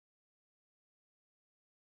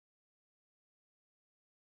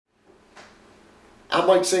I'm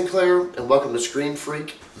Mike Sinclair, and welcome to Screen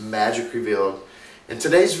Freak Magic Revealed. In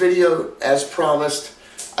today's video, as promised,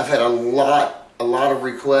 I've had a lot of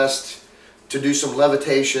requests to do some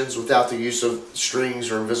levitations without the use of strings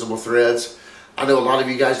or invisible threads. I know a lot of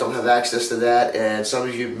you guys don't have access to that, and some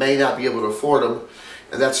of you may not be able to afford them,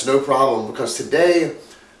 and that's no problem, because today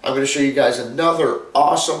I'm going to show you guys another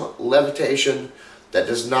awesome levitation that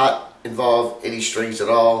does not involve any strings at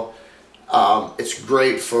all. It's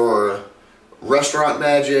great for restaurant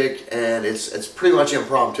magic, and it's pretty much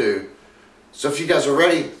impromptu. So if you guys are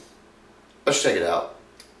ready, let's check it out.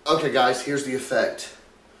 Okay guys, here's the effect.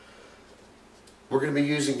 We're going to be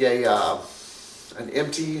using an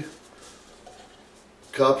empty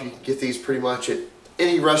cup. You can get these pretty much at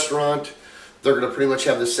any restaurant. They're going to pretty much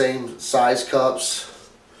have the same size cups.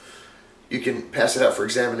 You can pass it out for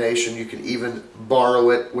examination. You can even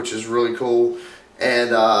borrow it, which is really cool.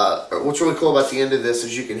 And what's really cool about the end of this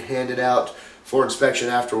is you can hand it out for inspection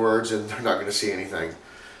afterwards, and they're not going to see anything.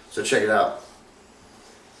 So check it out.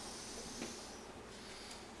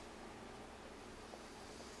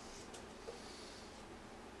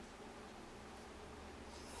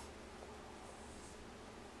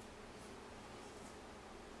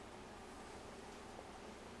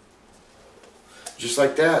 Just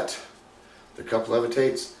like that, the cup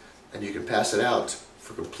levitates, and you can pass it out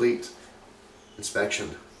for complete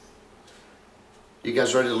inspection. You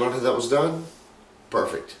guys ready to learn how that was done?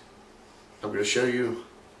 Perfect. I'm going to show you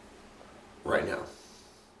right now.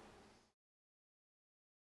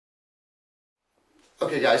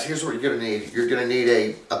 Okay guys, here's what you're going to need. You're going to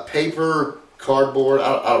need a paper, cardboard,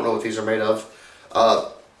 I don't know what these are made of,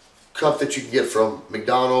 cup that you can get from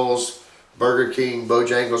McDonald's, Burger King,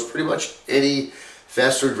 Bojangles, pretty much any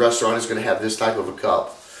fast food restaurant is going to have this type of a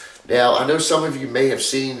cup. Now, I know some of you may have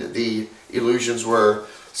seen the illusions where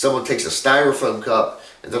someone takes a styrofoam cup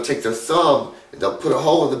and they'll take their thumb and they'll put a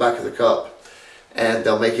hole in the back of the cup and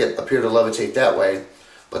they'll make it appear to levitate that way.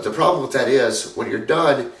 But the problem with that is when you're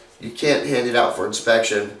done, you can't hand it out for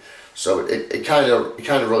inspection, so it kind of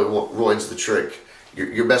really ruins the trick.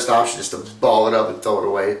 Your best option is to ball it up and throw it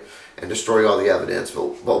away and destroy all the evidence.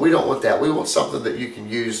 But we don't want that. We want something that you can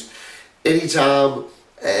use anytime,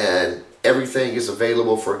 and everything is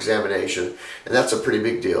available for examination, and that's a pretty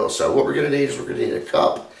big deal. So what we're going to need is we're going to need a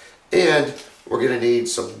cup, and we're going to need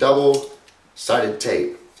some double-sided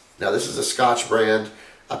tape. Now this is a Scotch brand.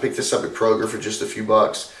 I picked this up at Kroger for just a few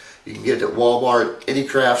bucks. You can get it at Walmart, any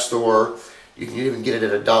craft store. You can even get it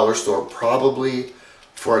at a dollar store, probably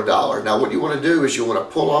for $1. Now what you want to do is you want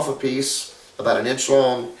to pull off a piece about 1 inch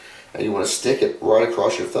long, and you want to stick it right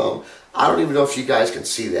across your thumb. I don't even know if you guys can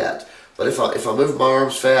see that, but if I move my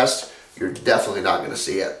arms fast, you're definitely not going to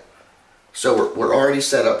see it. So we're already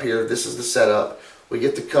set up here. This is the setup. We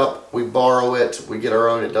get the cup, we borrow it, we get our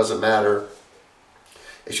own, it doesn't matter.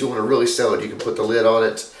 If you want to really sell it, you can put the lid on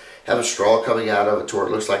it, have a straw coming out of it to where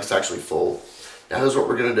it looks like it's actually full. Now here's what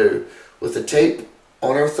we're going to do. With the tape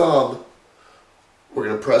on our thumb, we're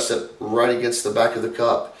going to press it right against the back of the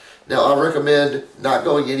cup. Now I recommend not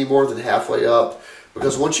going any more than halfway up,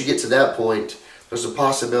 because once you get to that point, there's a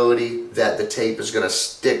possibility that the tape is going to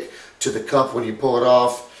stick to the cup when you pull it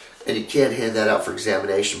off, and you can't hand that out for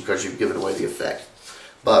examination because you've given away the effect.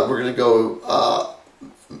 But we're going to go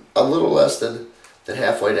a little less than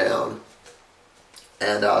halfway down.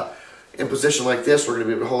 And in position like this, we're going to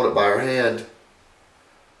be able to hold it by our hand,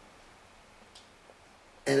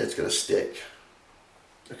 and it's going to stick.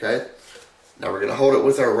 Okay? Now we're going to hold it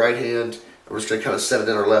with our right hand, and we're just going to kind of set it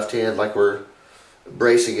in our left hand like we're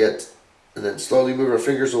bracing it, and then slowly move our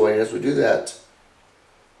fingers away. As we do that,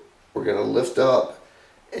 we're going to lift up,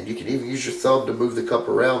 and you can even use your thumb to move the cup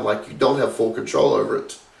around like you don't have full control over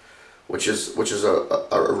it, which is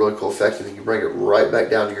a really cool effect. And then you bring it right back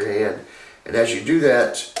down to your hand, and as you do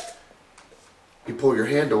that, you pull your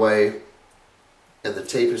hand away, and the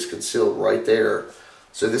tape is concealed right there.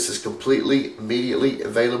 So this is completely, immediately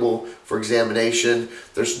available for examination.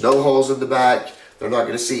 There's no holes in the back. They're not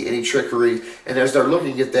going to see any trickery. And as they're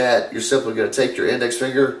looking at that, you're simply going to take your index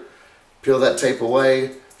finger, peel that tape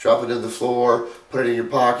away, drop it in the floor, put it in your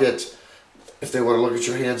pocket. If they want to look at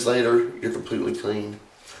your hands later, you're completely clean.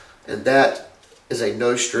 And that is a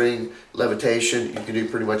no-string levitation. You can do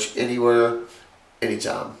pretty much anywhere,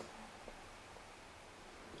 anytime.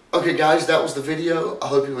 Okay guys, that was the video. I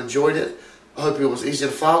hope you enjoyed it. I hope it was easy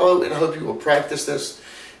to follow, and I hope you will practice this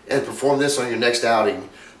and perform this on your next outing.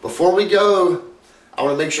 Before we go, I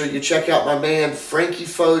want to make sure you check out my man Frankie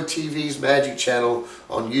Faux TV's Magic channel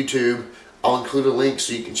on YouTube. I'll include a link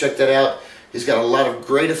so you can check that out. He's got a lot of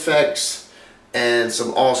great effects and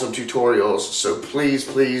some awesome tutorials, so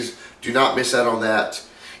please do not miss out on that.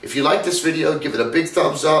 If you like this video, give it a big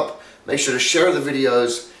thumbs up. Make sure to share the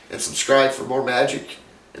videos and subscribe for more magic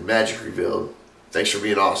and magic revealed. Thanks for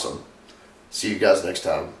being awesome. See you guys next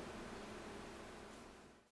time.